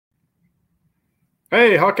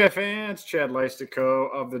Hey, Hawkeye fans, Chad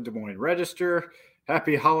Leistikow of the Des Moines Register.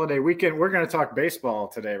 Happy holiday weekend. We're going to talk baseball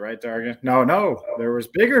today, right, Dargan? No. There was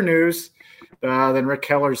bigger news than Rick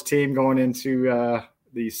Keller's team going into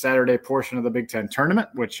the Saturday portion of the Big Ten tournament,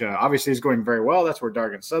 which obviously is going very well. That's where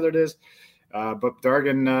Dargan Southard is. But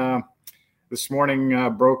Dargan this morning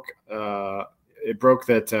broke that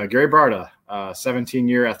Gary Barta,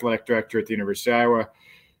 17-year athletic director at the University of Iowa,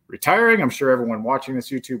 retiring. I'm sure everyone watching this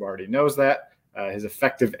YouTube already knows that. His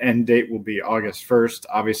effective end date will be August 1st.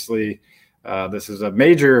 Obviously, this is a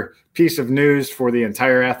major piece of news for the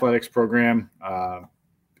entire athletics program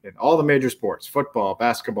in all the major sports: football,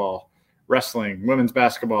 basketball, wrestling, women's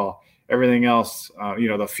basketball, everything else.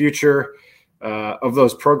 The future of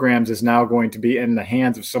those programs is now going to be in the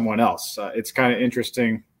hands of someone else. It's kind of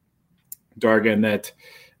interesting, Dargan, that,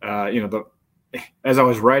 as I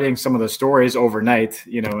was writing some of the stories overnight,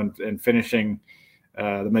 and finishing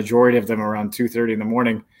the majority of them around 2:30 in the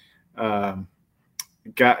morning, come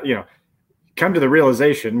to the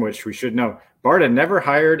realization, which we should know, Barta never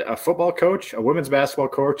hired a football coach, a women's basketball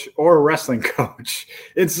coach, or a wrestling coach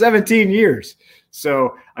in 17 years.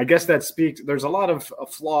 So I guess that speaks. There's a lot of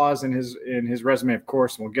flaws in his resume, of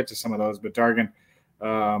course, and we'll get to some of those. But Dargan,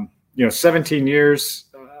 17 years,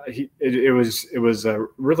 it was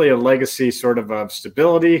really a legacy sort of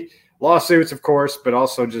stability, lawsuits, of course, but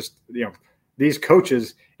also just these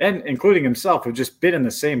coaches, and including himself, have just been in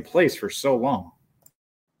the same place for so long.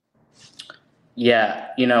 Yeah,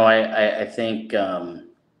 I think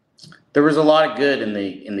there was a lot of good in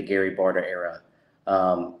the Gary Barta era.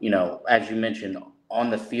 As you mentioned,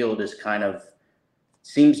 on the field is kind of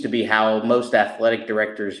seems to be how most athletic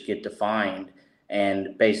directors get defined,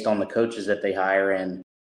 and based on the coaches that they hire. And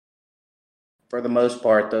for the most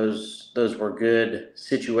part, those were good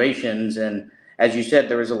situations. And as you said,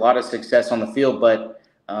 there was a lot of success on the field, but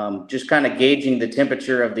just kind of gauging the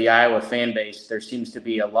temperature of the Iowa fan base, there seems to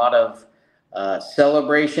be a lot of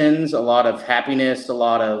celebrations, a lot of happiness, a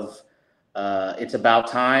lot of it's about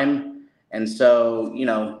time. And so,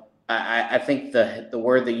 I think the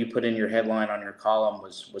word that you put in your headline on your column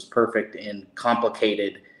was perfect and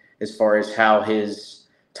complicated as far as how his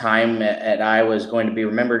time at Iowa is going to be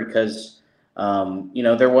remembered, because,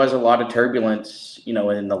 there was a lot of turbulence,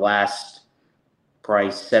 in the last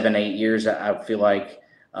probably 7-8 years, I feel like.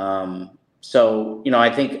 So, I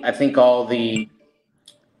think all the,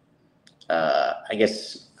 I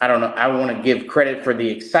guess, I don't know, I don't want to give credit for the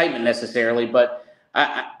excitement necessarily, but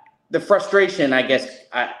the frustration, I guess,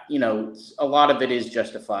 a lot of it is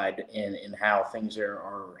justified in how things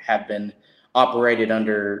have been operated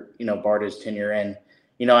under, Barta's tenure. And,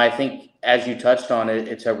 I think, as you touched on it,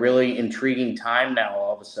 it's a really intriguing time now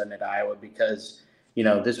all of a sudden at Iowa, because,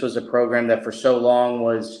 this was a program that for so long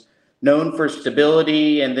was known for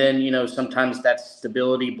stability. And then, sometimes that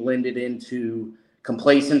stability blended into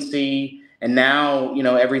complacency. And now,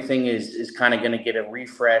 everything is kind of going to get a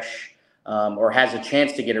refresh, or has a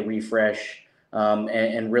chance to get a refresh,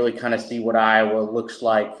 and really kind of see what Iowa looks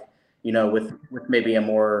like, with maybe a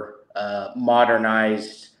more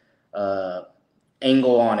modernized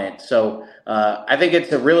angle on it. So I think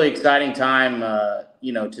it's a really exciting time,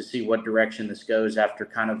 to see what direction this goes after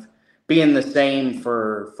kind of being the same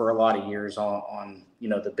for a lot of years on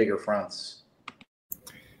the bigger fronts.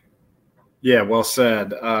 Yeah, well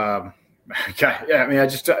said. I mean, I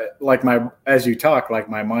just as you talk,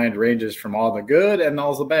 my mind ranges from all the good and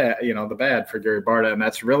all the bad, the bad for Gary Barta. And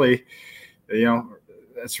that's really,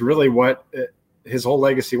 what his whole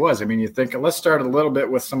legacy was. I mean, you think, let's start a little bit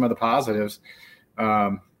with some of the positives.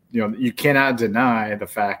 You cannot deny the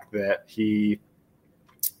fact that he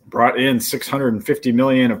brought in $650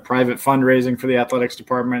 million of private fundraising for the athletics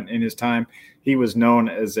department in his time. He was known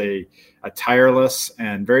as a tireless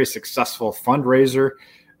and very successful fundraiser.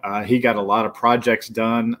 He got a lot of projects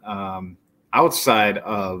done outside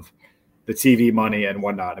of the TV money and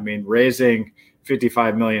whatnot. I mean, raising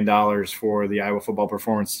 $55 million for the Iowa Football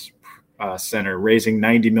Performance Center, raising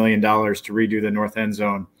 $90 million to redo the north end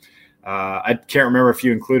zone. I can't remember if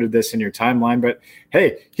you included this in your timeline, but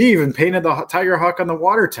hey, he even painted the Tiger Hawk on the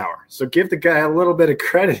water tower. So give the guy a little bit of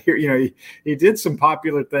credit here. He did some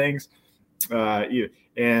popular things.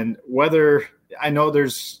 And whether I know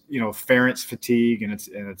there's, Ferentz fatigue and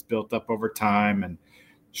it's built up over time. And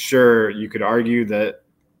sure, you could argue that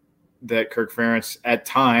Kirk Ferentz at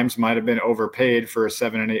times might have been overpaid for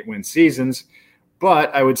 7 and 8 win seasons.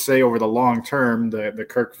 But I would say over the long term, the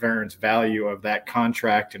Kirk Ferentz value of that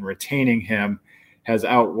contract and retaining him has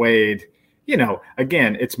outweighed,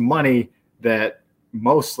 again, it's money that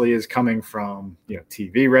mostly is coming from,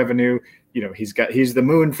 TV revenue. He's the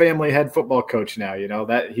Moon family head football coach now,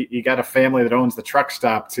 that he got a family that owns the truck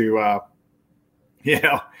stop to,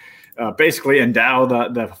 basically endow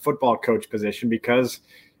the football coach position because,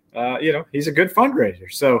 he's a good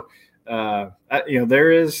fundraiser. So,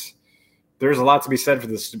 there's a lot to be said for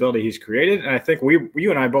the stability he's created. And I think you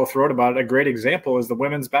and I both wrote about it. A great example is the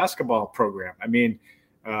women's basketball program. I mean,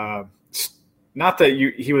 not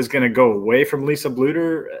that he was going to go away from Lisa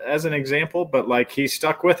Bluter as an example, but like he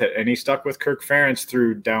stuck with it, and he stuck with Kirk Ferentz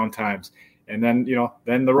through down times. And then,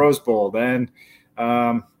 then the Rose Bowl, then,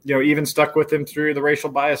 even stuck with him through the racial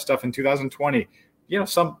bias stuff in 2020.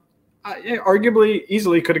 Some arguably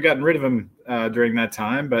easily could have gotten rid of him during that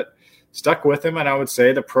time, but stuck with him. And I would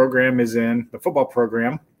say the football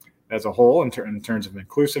program as a whole, in terms of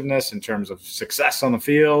inclusiveness, in terms of success on the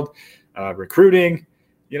field, recruiting,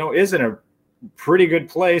 is in a pretty good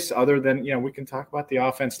place, other than, we can talk about the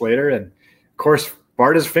offense later. And of course,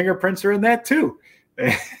 Barta's fingerprints are in that too,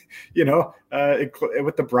 with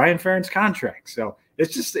the Brian Ferentz contract. So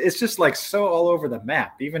it's just like so all over the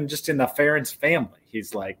map, even just in the Ferentz family.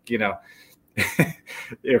 He's like,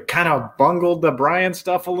 kind of bungled the Brian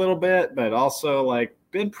stuff a little bit, but also like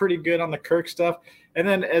been pretty good on the Kirk stuff. And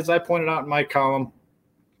then, as I pointed out in my column,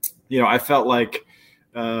 I felt like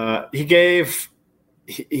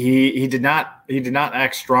he did not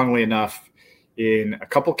act strongly enough in a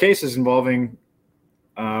couple cases involving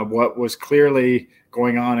what was clearly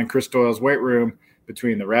going on in Chris Doyle's weight room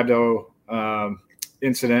between the Rabdo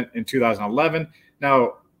incident in 2011.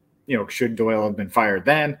 Now, should Doyle have been fired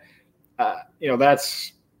then?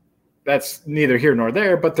 That's neither here nor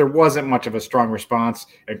there, but there wasn't much of a strong response.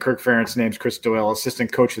 And Kirk Ferentz names Chris Doyle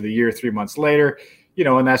assistant coach of the year 3 months later,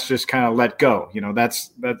 and that's just kind of let go.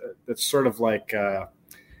 That's sort of like,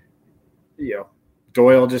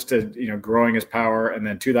 Doyle just, growing his power. And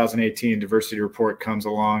then 2018 diversity report comes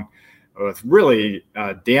along with really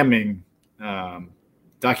damning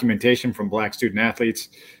documentation from Black student athletes,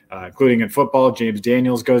 including in football. James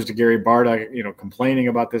Daniels goes to Gary Barta, complaining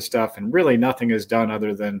about this stuff, and really nothing is done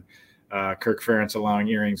other than Kirk Ferentz allowing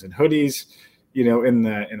earrings and hoodies, in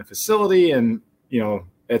the facility. And,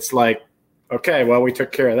 it's like, okay, well, we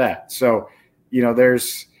took care of that. So,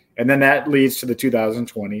 and then that leads to the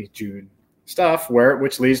 2020 June stuff,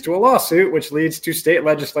 which leads to a lawsuit, which leads to state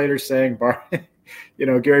legislators saying,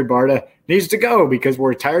 Gary Barta needs to go because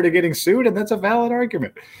we're tired of getting sued, and that's a valid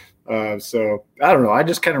argument. So I don't know. I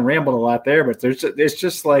just kind of rambled a lot there, but it's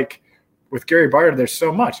just like with Gary Barta, there's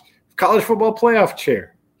so much. College football playoff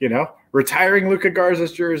chair, retiring Luka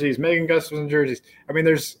Garza's jerseys, Megan Gustafson's jerseys. I mean,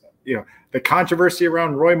 there's, the controversy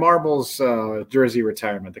around Roy Marble's jersey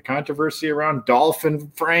retirement, the controversy around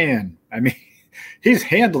Dolphin Fran. I mean, he's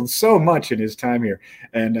handled so much in his time here.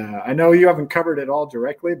 And I know you haven't covered it all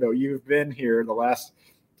directly, but you've been here the last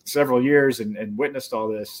several years and witnessed all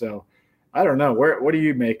this. So I don't know. What do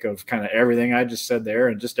you make of kind of everything I just said there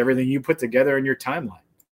and just everything you put together in your timeline?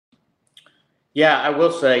 Yeah, I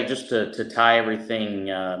will say, just to tie everything,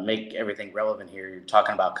 make everything relevant here, you're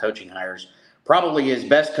talking about coaching hires. Probably his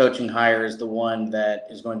best coaching hire is the one that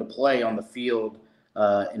is going to play on the field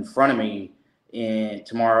in front of me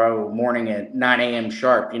tomorrow morning at 9 a.m.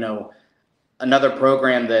 sharp. Another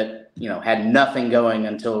program that, had nothing going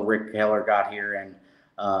until Rick Keller got here. And,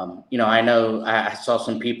 I know I saw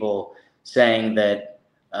some people saying that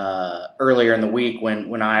earlier in the week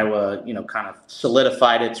when Iowa, kind of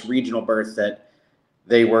solidified its regional berth, that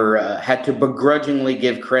they had to begrudgingly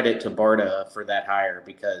give credit to Barta for that hire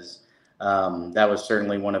because that was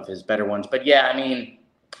certainly one of his better ones. But yeah, I mean,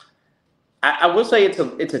 I will say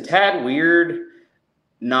it's a tad weird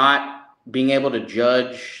not being able to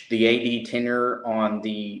judge the AD tenure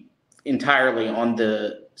entirely on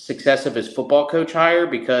the success of his football coach hire,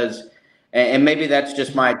 because, and maybe that's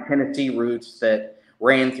just my Tennessee roots that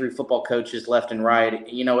ran through football coaches left and right.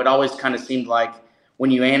 It always kind of seemed like when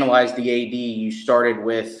you analyze the AD, you started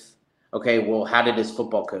with, okay, well, how did his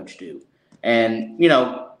football coach do? And,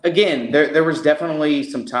 again, there was definitely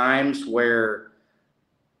some times where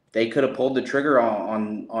they could have pulled the trigger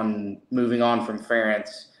on moving on from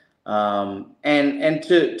Ferentz. And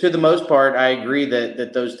to the most part, I agree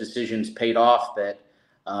that those decisions paid off, that,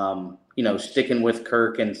 sticking with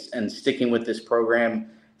Kirk and sticking with this program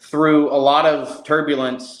through a lot of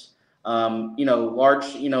turbulence,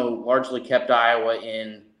 largely kept Iowa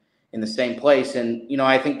in the same place. And,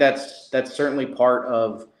 I think that's certainly part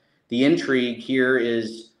of the intrigue here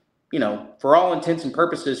is, for all intents and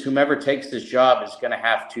purposes, whomever takes this job is going to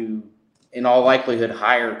have to, in all likelihood,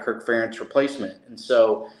 hire Kirk Ferentz's replacement. And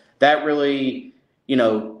so that really,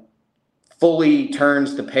 fully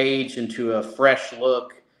turns the page into a fresh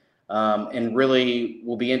look. And really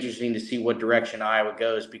will be interesting to see what direction Iowa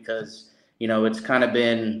goes, because, it's kind of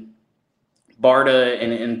been Barta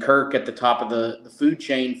and Kirk at the top of the food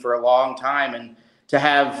chain for a long time. And to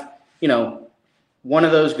have, one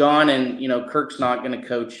of those gone, and, Kirk's not going to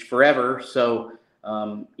coach forever. So,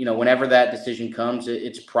 whenever that decision comes,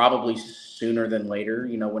 it's probably sooner than later,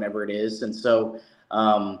 whenever it is. And so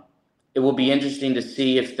it will be interesting to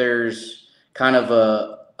see if there's kind of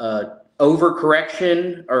a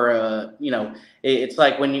overcorrection, or it's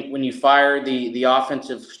like when you fire the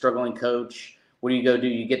offensive struggling coach, what do you go do?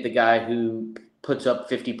 You get the guy who puts up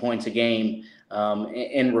 50 points a game.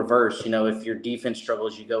 In reverse, if your defense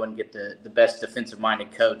struggles, you go and get the best defensive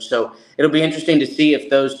minded coach. So it'll be interesting to see if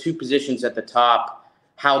those two positions at the top,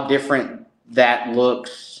 how different that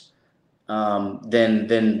looks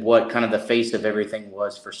than what kind of the face of everything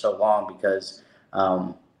was for so long, because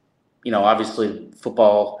obviously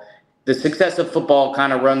football, the success of football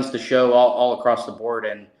kind of runs the show all across the board.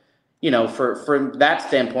 And, from that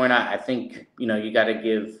standpoint, I think, you got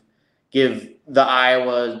to give the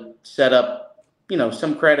Iowa setup,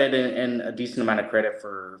 some credit and a decent amount of credit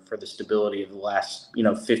for the stability of the last,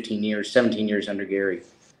 15 years, 17 years under Gary.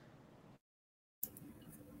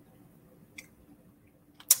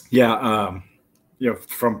 Yeah.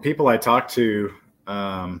 From people I talked to,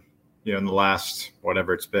 in the last,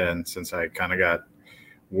 whatever it's been since I kind of got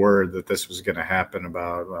word that this was going to happen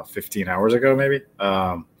about 15 hours ago, maybe.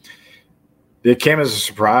 It came as a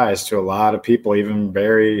surprise to a lot of people, even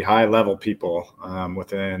very high level people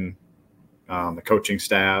within the coaching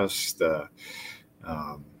staffs,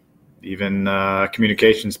 even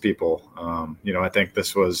communications people. I think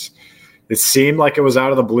it seemed like it was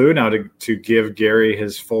out of the blue now to give Gary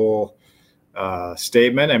his full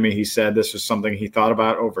statement. I mean, he said this was something he thought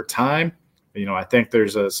about over time. I think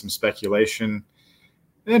there's some speculation,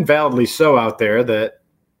 and validly so, out there that,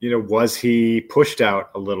 was he pushed out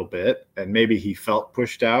a little bit, and maybe he felt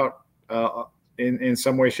pushed out in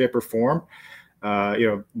some way, shape, or form.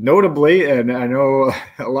 Notably, and I know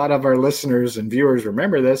a lot of our listeners and viewers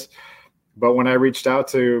remember this, but when I reached out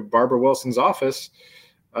to Barbara Wilson's office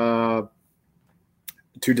to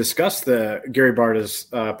discuss the Gary Barta's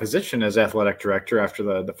position as athletic director after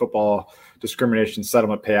the football discrimination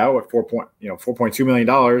settlement payout at $4.2 million,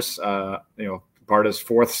 Barta's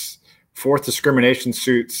fourth discrimination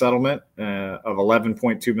suit settlement of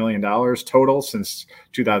 $11.2 million total since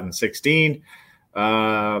 2016.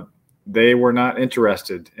 They were not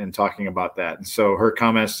interested in talking about that. And so her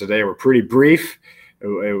comments today were pretty brief.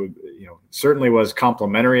 It certainly was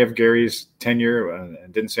complimentary of Gary's tenure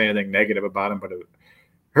and didn't say anything negative about him, but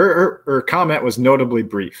her comment was notably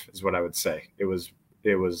brief, is what I would say. It was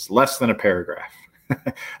less than a paragraph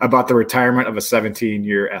about the retirement of a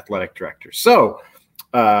 17-year athletic director. So,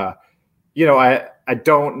 I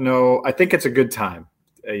don't know. I think it's a good time.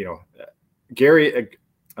 Gary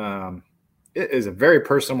is a very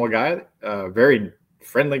personable guy, very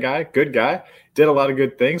friendly guy, good guy, did a lot of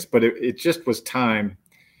good things, but it just was time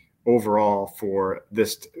overall for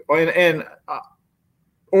this, and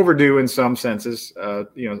overdue in some senses,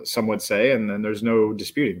 some would say, and then there's no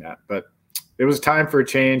disputing that, but it was time for a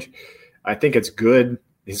change. I think it's good.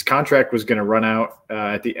 His contract was going to run out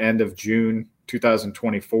at the end of June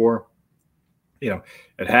 2024. It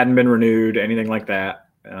hadn't been renewed, anything like that,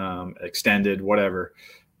 extended, whatever.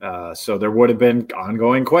 So there would have been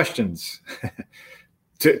ongoing questions.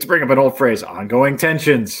 to bring up an old phrase, ongoing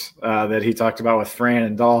tensions that he talked about with Fran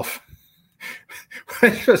and Dolph.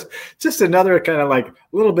 Which was just another kind of like a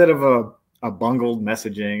little bit of a bungled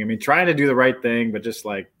messaging. I mean, trying to do the right thing, but just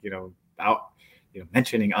like,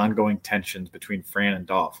 mentioning ongoing tensions between Fran and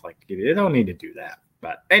Dolph. Like, you don't need to do that.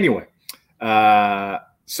 But anyway,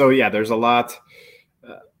 so yeah, there's a lot.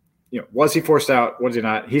 Was he forced out? Was he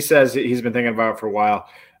not? He says he's been thinking about it for a while.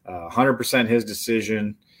 100% his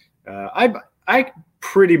decision. I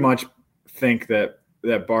pretty much think that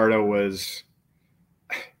Barta was.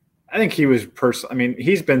 I think he was I mean,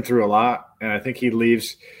 he's been through a lot, and I think he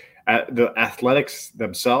leaves at the athletics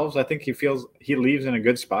themselves. I think he leaves in a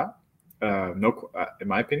good spot. In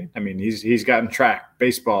my opinion. I mean, he's gotten track,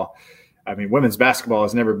 baseball. I mean, women's basketball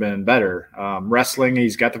has never been better. Wrestling,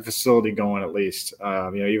 he's got the facility going at least.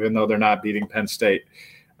 Even though they're not beating Penn State.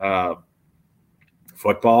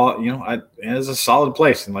 Football, is a solid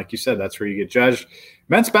place, and like you said, that's where you get judged.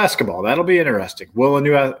 Men's basketball, that'll be interesting.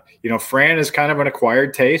 Fran is kind of an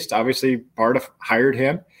acquired taste. Obviously, Barta hired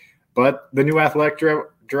him, but the new athletic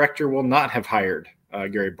director will not have hired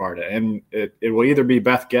Gary Barta, and it will either be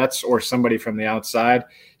Beth Getz or somebody from the outside.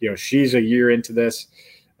 She's a year into this.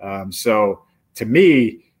 So to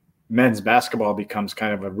me, men's basketball becomes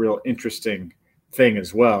kind of a real interesting thing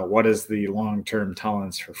as well. What is the long-term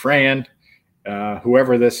tolerance for Fran,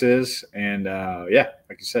 whoever this is? And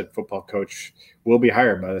like you said, football coach will be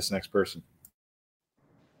hired by this next person.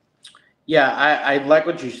 Yeah, I like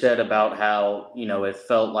what you said about how, it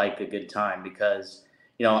felt like a good time because,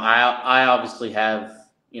 I obviously have,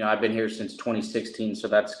 I've been here since 2016. So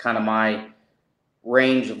that's kind of my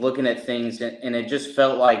range of looking at things. And it just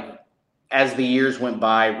felt like as the years went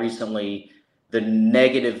by recently, the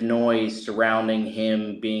negative noise surrounding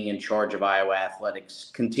him being in charge of Iowa athletics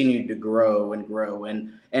continued to grow and grow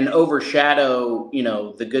and overshadow,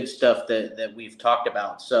 the good stuff that we've talked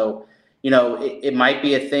about. So, it might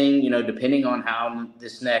be a thing, depending on how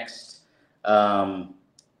this next,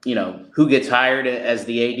 who gets hired as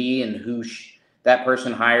the AD and who that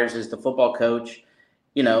person hires as the football coach.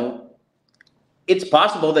 It's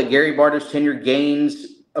possible that Gary Barta's tenure gains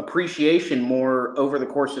appreciation more over the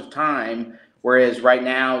course of time. Whereas right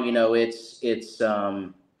now, it's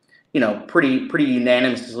pretty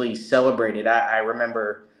unanimously celebrated. I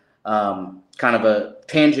remember kind of a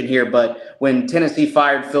tangent here, but when Tennessee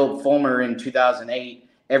fired Philip Fulmer in 2008,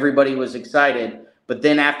 everybody was excited. But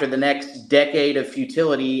then after the next decade of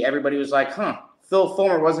futility, everybody was like, Phil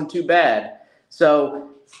Fulmer wasn't too bad.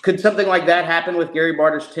 So could something like that happen with Gary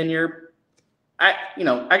Barta's tenure?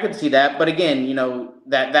 I could see that. But again,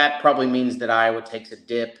 that probably means that Iowa takes a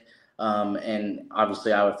dip. And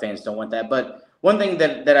obviously Iowa fans don't want that. But one thing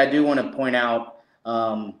that I do want to point out,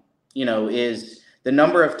 is the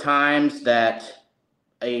number of times that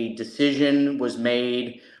a decision was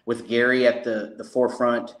made with Gary at the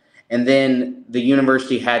forefront, and then the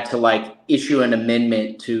university had to issue an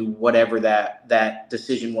amendment to whatever that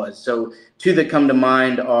decision was. So two that come to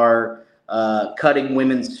mind are cutting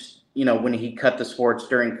women's, when he cut the sports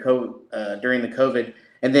during the COVID.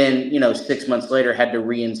 And then, 6 months later, had to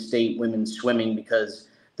reinstate women's swimming because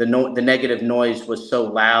the negative noise was so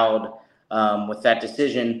loud with that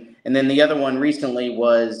decision. And then the other one recently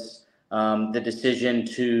was the decision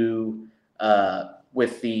to,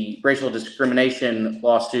 with the racial discrimination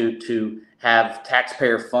lawsuit, to have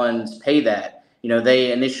taxpayer funds pay that.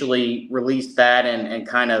 They initially released that and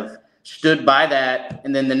kind of stood by that.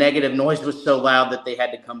 And then the negative noise was so loud that they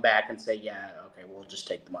had to come back and say, yeah, okay, we'll just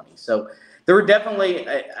take the money. So there were definitely,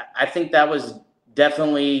 I think that was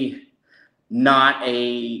definitely not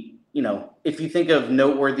a, if you think of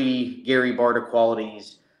noteworthy Gary Barta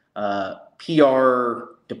qualities,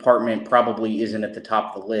 PR department probably isn't at the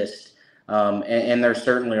top of the list. And there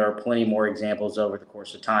certainly are plenty more examples over the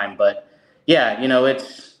course of time. But yeah,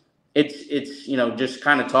 it's just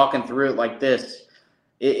kind of talking through it like this.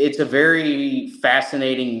 It's a very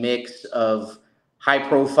fascinating mix of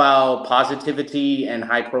high-profile positivity and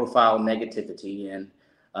high-profile negativity. And,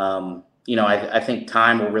 I think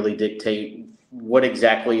time will really dictate what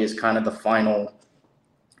exactly is kind of the final,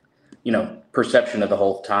 perception of the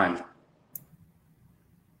whole time.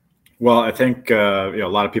 Well, I think, a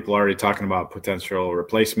lot of people are already talking about potential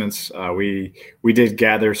replacements. We did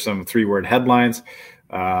gather some 3-word headlines,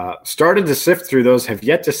 started to sift through those, have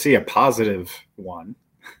yet to see a positive one.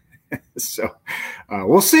 So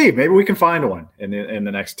we'll see. Maybe we can find one in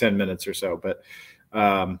the next 10 minutes or so. But,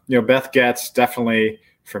 Beth Getz definitely,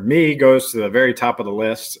 for me, goes to the very top of the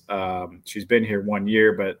list. She's been here 1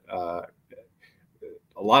 year, but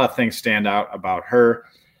a lot of things stand out about her.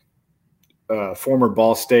 Former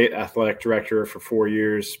Ball State athletic director for 4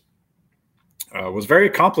 years, was very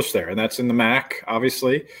accomplished there. And that's in the MAC,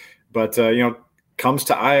 obviously. But, comes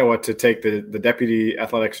to Iowa to take the deputy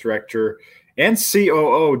athletics director and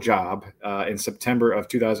COO job in September of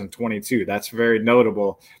 2022. That's very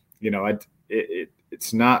notable.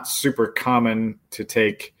 It's not super common to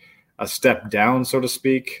take a step down, so to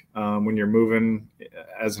speak, when you're moving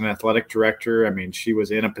as an athletic director. I mean, she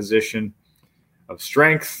was in a position of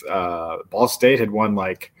strength. Ball State had won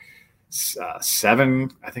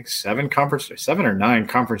 7 or 9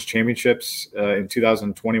 conference championships in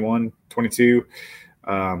 2021-22.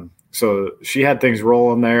 So she had things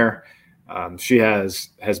rolling there. She has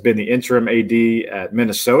been the interim AD at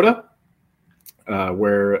Minnesota,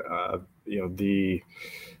 where the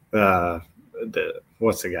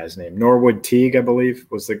what's the guy's name? Norwood Teague, I believe,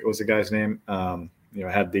 was the guy's name.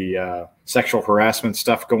 Had the sexual harassment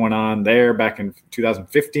stuff going on there back in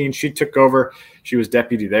 2015. She took over. She was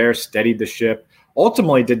deputy there, steadied the ship.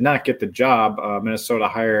 Ultimately, did not get the job. Minnesota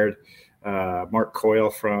hired Mark Coyle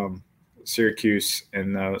from Syracuse,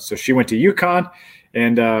 and so she went to UConn.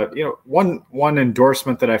 And one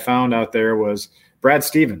endorsement that I found out there was Brad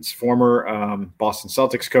Stevens, former Boston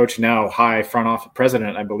Celtics coach, now high front office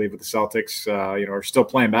president, I believe, with the Celtics. Are still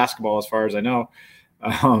playing basketball as far as I know.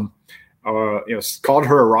 called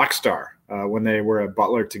her a rock star when they were at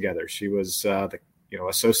Butler together. She was the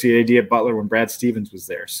associate AD at Butler when Brad Stevens was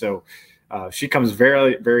there. So she comes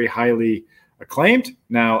very, very highly acclaimed.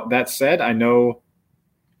 Now, that said, I know,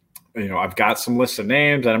 I've got some lists of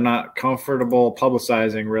names that I'm not comfortable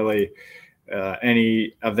publicizing really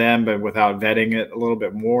any of them, but without vetting it a little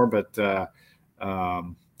bit more. But,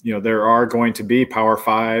 there are going to be Power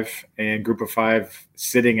 5 and Group of 5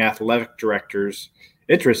 sitting athletic directors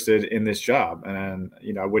interested in this job. And,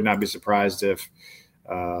 I would not be surprised if,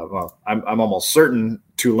 I'm almost certain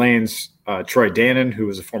Tulane's Troy Dannon, who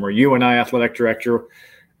was a former UNI athletic director,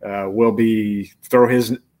 will throw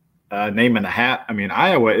his name in the hat. I mean,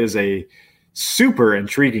 Iowa is a super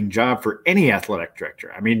intriguing job for any athletic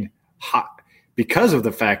director. I mean, because of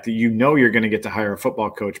the fact that you're going to get to hire a football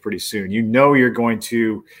coach pretty soon. You're going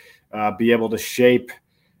to be able to shape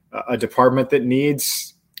a department that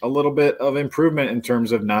needs a little bit of improvement in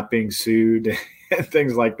terms of not being sued and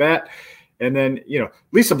things like that. And then,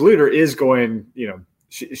 Lisa Bluter is going,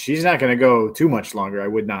 she's not going to go too much longer, I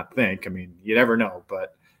would not think. I mean, you never know.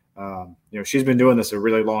 But, she's been doing this a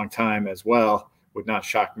really long time as well. Would not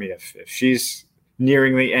shock me if she's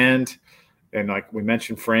nearing the end. And like we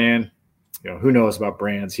mentioned, Fran, who knows about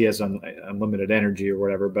brands? He has unlimited energy or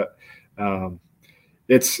whatever. But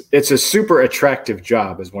it's a super attractive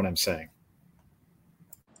job is what I'm saying.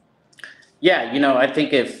 Yeah, I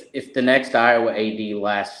think if the next Iowa AD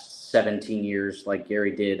lasts 17 years like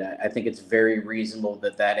Gary did, I think it's very reasonable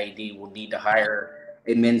that AD will need to hire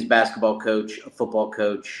a men's basketball coach, a football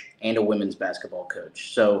coach, and a women's basketball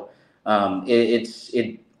coach. So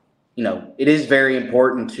it is very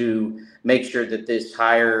important to make sure that this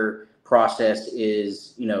hire process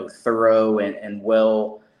is thorough and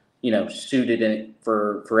well suited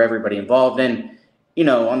for everybody involved. And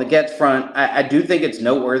on the Gets front, I do think it's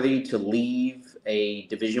noteworthy to leave a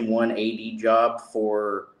Division I AD job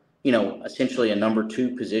for essentially a number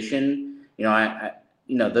 2 position.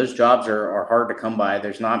 Those jobs are hard to come by.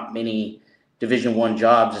 There's not many Division I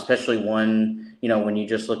jobs, especially one, when you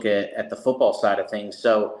just look at the football side of things.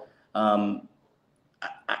 So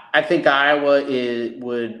I think Iowa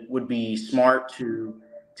would be smart to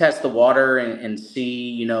test the water and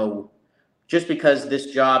see, just because this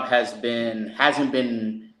job hasn't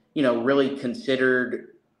been, really considered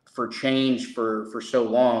for change for so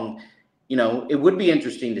long, it would be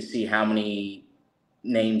interesting to see how many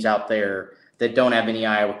names out there that don't have any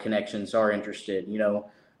Iowa connections are interested.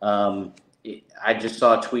 I just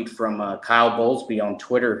saw a tweet from Kyle Bowlesby on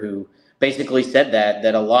Twitter who basically said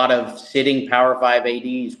that a lot of sitting Power 5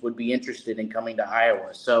 ADs would be interested in coming to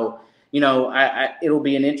Iowa. So, it'll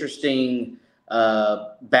be an interesting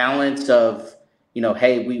balance of,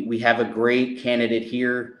 hey, we have a great candidate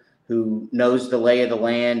here who knows the lay of the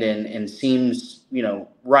land and seems,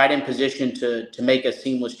 right in position to make a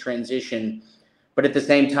seamless transition. But at the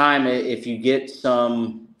same time, if you get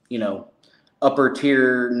some, upper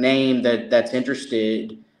tier name that's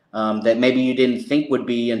interested, that maybe you didn't think would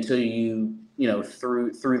be until you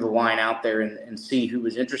threw the line out there and see who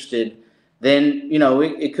was interested, then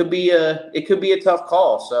it could be a tough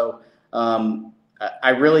call. So I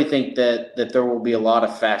really think that there will be a lot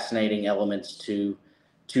of fascinating elements to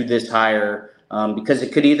this hire, because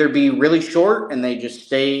it could either be really short and they just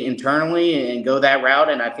stay internally and go that route,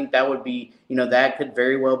 and I think that would be that could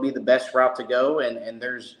very well be the best route to go, and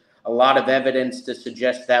there's a lot of evidence to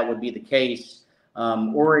suggest that would be the case.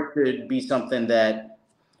 Or it could be something that,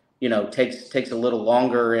 takes a little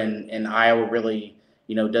longer and Iowa really,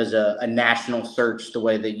 does a national search the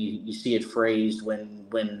way that you see it phrased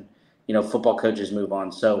when football coaches move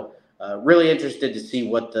on. So really interested to see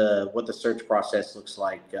what the search process looks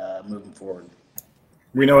like moving forward.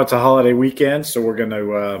 We know it's a holiday weekend, so we're going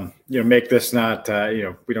to, make this not,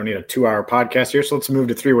 we don't need a 2-hour podcast here. So let's move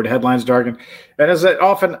to 3-word headlines, Dargan. And as it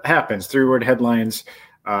often happens, 3-word headlines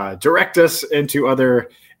direct us into other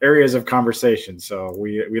areas of conversation. So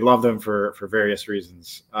we love them for various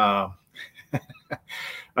reasons. My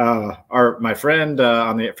friend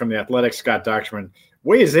from the Athletics, Scott Dochterman,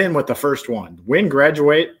 weighs in with the first one: win,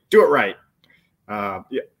 graduate, do it right.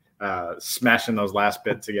 Smashing those last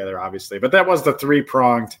bits together, obviously. But that was the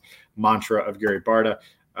 3-pronged mantra of Gary Barta.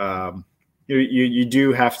 You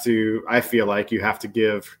do have to, I feel like you have to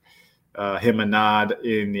give him a nod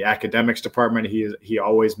in the academics department. He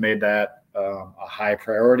always made that a high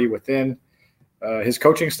priority within his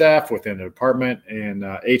coaching staff, within the department, and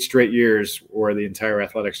 8 straight years where the entire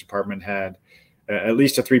athletics department had at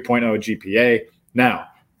least a 3.0 GPA. Now,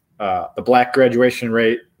 the black graduation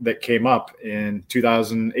rate that came up in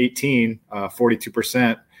 2018,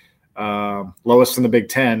 42%, lowest in the Big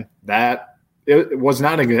Ten, that it was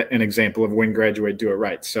not an example of when graduate, do it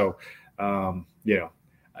right. So,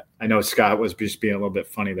 I know Scott was just being a little bit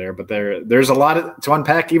funny there, but there's a lot to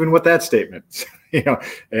unpack even with that statement,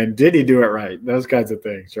 and did he do it right? Those kinds of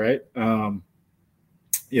things, right?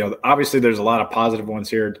 Obviously there's a lot of positive ones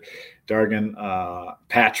here. Dargan,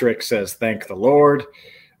 Patrick says, thank the Lord.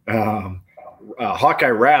 Hawkeye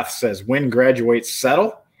Wrath says, when graduates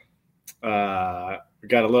settle. We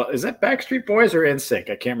got a little, is that Backstreet Boys or NSYNC?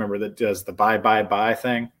 I can't remember, that does the bye, bye, bye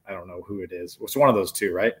thing. I don't know who it is. It's one of those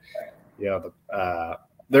two, right?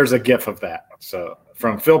 There's a GIF of that. So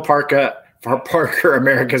from Phil Parker,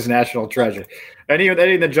 America's National Treasure.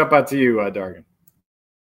 Anything that jump out to you, Dargan?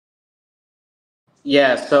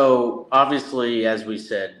 Yeah, so obviously, as we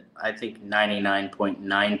said, I think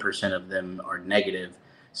 99.9% of them are negative.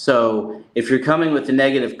 So if you're coming with a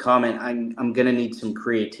negative comment, I'm going to need some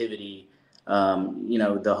creativity.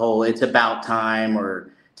 The whole "it's about time"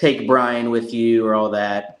 or "take Brian with you" or all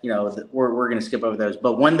that. We're going to skip over those.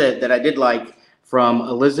 But one that I did like from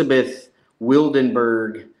Elizabeth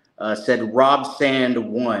Wildenberg said, "Rob Sand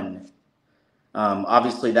won."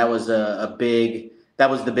 Obviously, that was the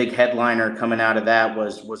big headliner coming out of that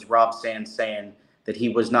was Rob Sand saying that he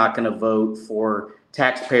was not going to vote for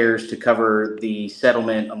taxpayers to cover the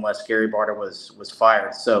settlement unless Gary Barta was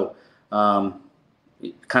fired. So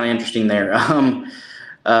kind of interesting there.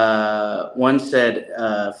 One said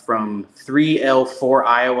from 3L4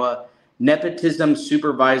 Iowa, nepotism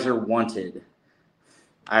supervisor wanted.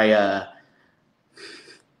 That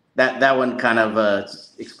one kind of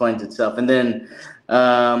explains itself. And then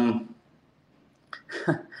I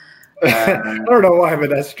don't know why,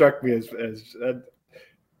 but that struck me as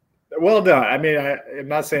well done. I mean, I'm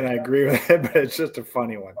not saying I agree with it, but it's just a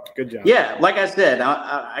funny one. Good job. Yeah, like I said,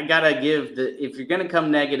 I gotta give if you're gonna come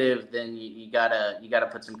negative, then you gotta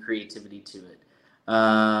put some creativity to it.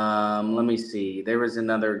 Let me see. There was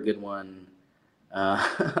another good one.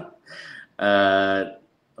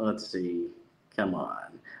 Let's see. Come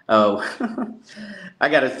on. Oh, I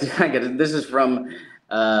gotta. This is from.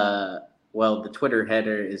 The Twitter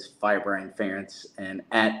header is Firebrine Ference, and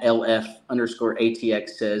at LF_ATX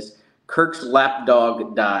says Kirk's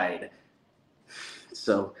lapdog died.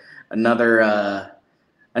 So another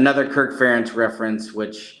Kirk Ferentz reference,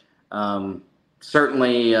 which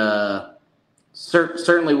certainly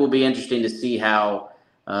will be interesting to see how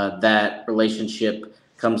that relationship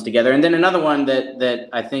comes together. And then another one that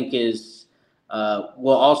I think is will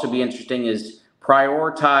also be interesting is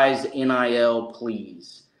prioritize NIL,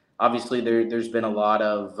 please. Obviously, there's been a lot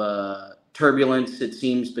of turbulence, it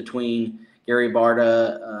seems, between Gary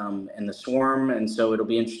Barta and the Swarm, and so it'll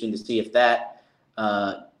be interesting to see if that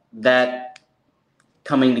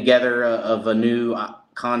coming together of a new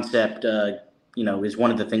concept, is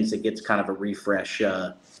one of the things that gets kind of a refresh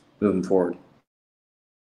moving forward.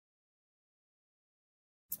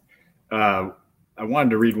 I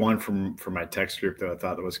wanted to read one from my text group that I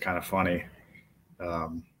thought that was kind of funny.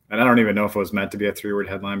 And I don't even know if it was meant to be a 3-word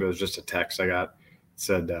headline, but it was just a text I got. It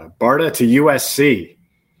said, Barta to USC.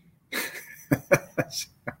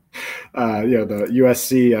 The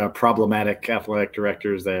USC problematic athletic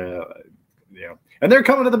directors, and they're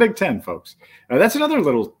coming to the Big Ten, folks. That's another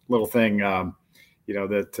little thing,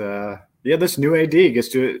 this new AD gets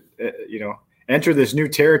to, enter this new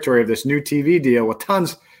territory of this new TV deal with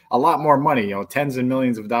a lot more money, tens of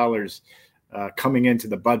millions of dollars coming into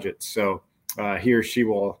the budget. So he or she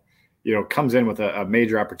will, comes in with a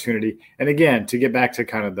major opportunity. And again, to get back to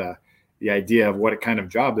kind of the idea of what kind of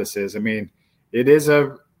job this is, I mean, it is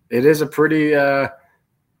a pretty, I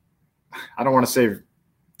don't want to say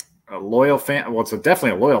a loyal fan. Well, it's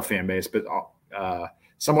definitely a loyal fan base, but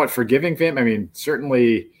somewhat forgiving fan. I mean,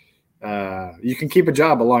 certainly you can keep a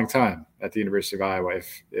job a long time at the University of Iowa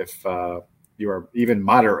if you are even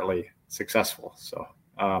moderately successful. So,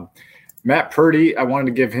 Matt Purdy, I wanted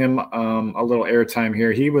to give him a little airtime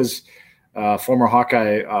here. He was a former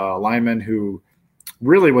Hawkeye lineman who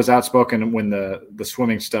really was outspoken when the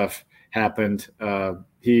swimming stuff happened.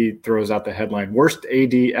 He throws out the headline, worst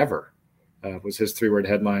AD ever, was his 3-word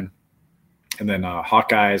headline. And then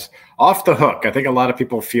Hawkeyes off the hook. I think a lot of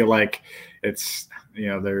people feel like it's,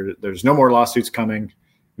 there's no more lawsuits coming,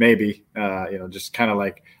 maybe, just kind of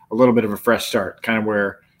like a little bit of a fresh start, kind of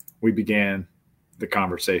where we began the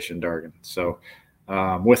conversation, Dargan. So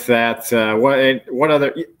with that, what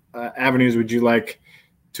other avenues would you like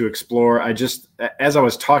to explore? As I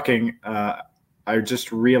was talking, I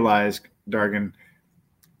just realized, Dargan,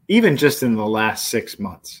 even just in the last 6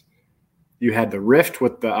 months, you had the rift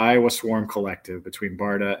with the Iowa Swarm Collective between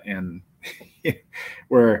Barta and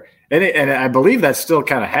and I believe that's still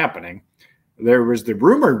kind of happening. there was the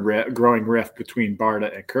rumored growing rift between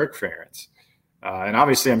Barta and Kirk Ferentz. And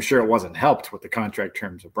obviously, I'm sure it wasn't helped with the contract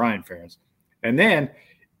terms of Brian Ferentz. And then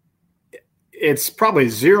it's probably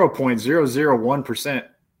 0.001%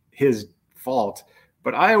 his fault.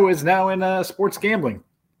 But Iowa is now in a sports gambling,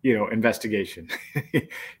 investigation,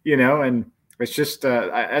 and it's just,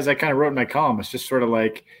 as I kind of wrote in my column, it's just sort of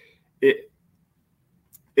like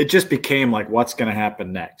it just became like, what's going to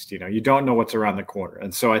happen next? You don't know what's around the corner.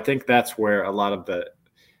 And so I think that's where a lot of the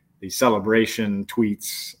celebration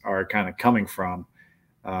tweets are kind of coming from,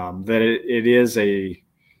 that it is a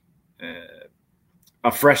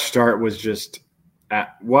fresh start was just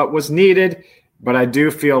at what was needed. But I do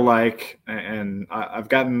feel like, and I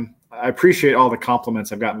appreciate all the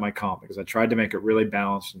compliments I've gotten in my column, because I tried to make it really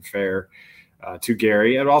balanced and fair to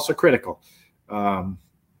Gary, and also critical.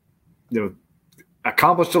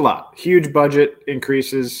 Accomplished a lot. Huge budget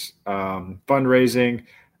increases, fundraising,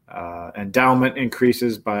 endowment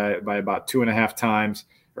increases by about 2.5 times,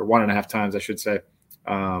 or 1.5 times, I should say.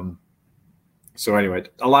 So anyway,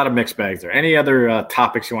 a lot of mixed bags there. Any other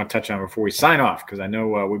topics you want to touch on before we sign off? Because I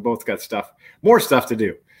know we both got more stuff to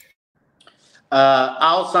do.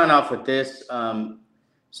 I'll sign off with this.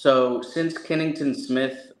 So since Kennington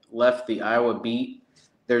Smith left the Iowa beat,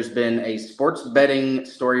 there's been a sports betting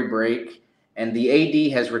story break, and the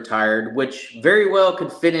AD has retired, which very well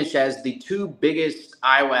could finish as the 2 biggest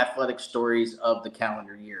Iowa athletic stories of the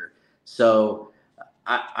calendar year. So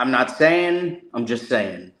I'm not saying, I'm just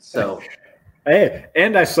saying. So. Hey,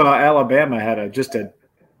 and I saw Alabama had just a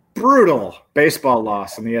brutal baseball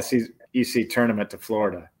loss in the SEC tournament to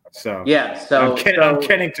Florida. So yeah, so on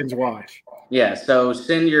Kennington's watch. Yeah, so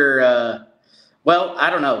send your. Well, I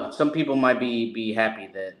don't know. Some people might be happy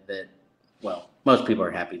that. Well, most people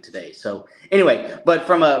are happy today. So anyway, but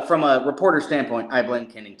from a reporter standpoint, I blame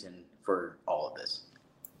Kennington for all of this.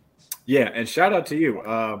 Yeah, and shout out to you.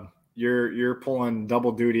 You're pulling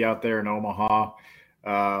double duty out there in Omaha.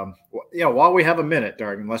 While we have a minute,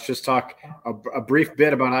 Dargan, let's just talk a brief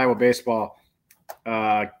bit about Iowa baseball.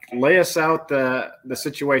 Lay us out the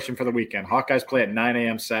situation for the weekend. Hawkeyes play at 9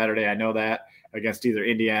 a.m. Saturday. I know that, against either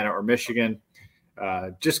Indiana or Michigan.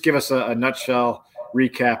 Just give us a nutshell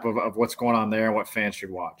recap of what's going on there and what fans should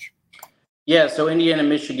watch. Yeah, so Indiana,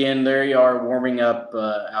 Michigan, they are warming up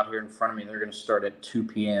out here in front of me. They're going to start at 2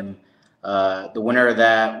 p.m. The winner of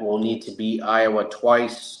that will need to beat Iowa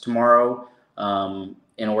twice tomorrow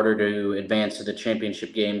in order to advance to the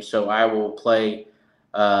championship game. So I will play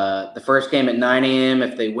the first game at 9 a.m.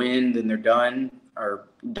 If they win, then they're done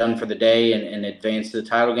for the day and advance to the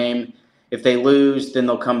title game. If they lose, then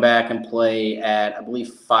they'll come back and play at, I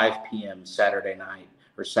believe, 5 p.m. Saturday night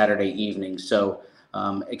or Saturday evening. So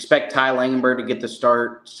expect Ty Langenberg to get the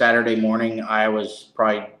start Saturday morning. Iowa's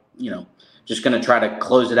probably, just going to try to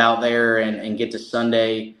close it out there and get to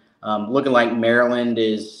Sunday. Looking like Maryland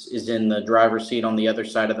is in the driver's seat on the other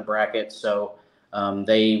side of the bracket. So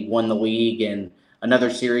they won the league, and another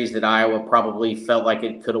series that Iowa probably felt like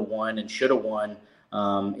it could have won and should have won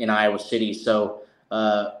in Iowa City. So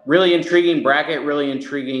really intriguing bracket, really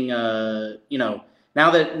intriguing. Now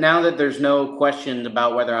that there's no question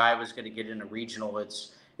about whether Iowa's going to get in a regional,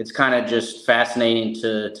 it's kind of just fascinating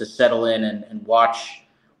to settle in and watch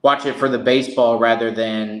it for the baseball rather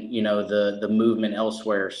than the movement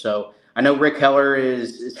elsewhere. So I know Rick Heller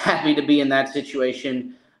is happy to be in that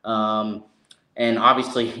situation, and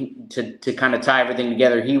obviously to kind of tie everything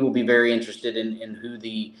together, he will be very interested in who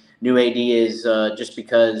the new AD is, just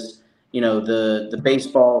because the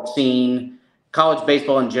baseball scene, college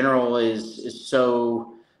baseball in general is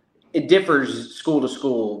so, it differs school to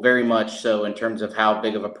school very much so in terms of how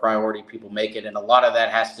big of a priority people make it, and a lot of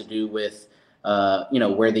that has to do with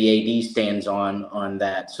where the AD stands on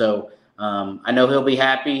that. So I know he'll be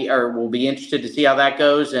happy, or will be interested to see how that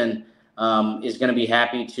goes, and is going to be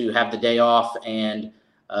happy to have the day off and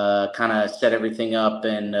kind of set everything up,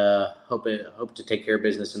 and hope to take care of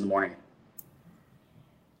business in the morning.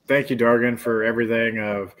 Thank you, Dargan, for everything.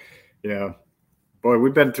 Boy,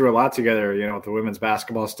 we've been through a lot together, with the women's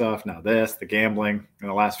basketball stuff, now the gambling in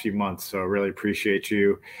the last few months. So really appreciate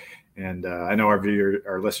you. And I know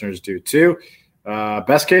our listeners do too.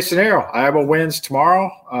 Best case scenario, Iowa wins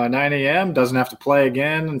tomorrow, 9 a.m., doesn't have to play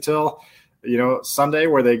again until, Sunday,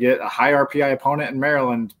 where they get a high RPI opponent in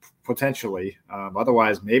Maryland, potentially.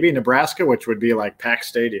 Otherwise, maybe Nebraska, which would be like packed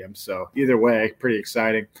stadium. So either way, pretty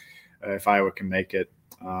exciting if Iowa can make it.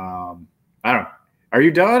 I don't know. Are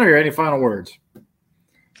you done, or any final words?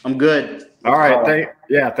 I'm good. All right.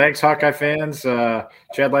 Thanks, Hawkeye fans. Chad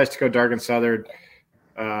Leistikow, Dargan, Southard.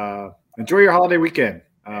 Enjoy your holiday weekend.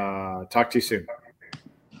 Talk to you soon.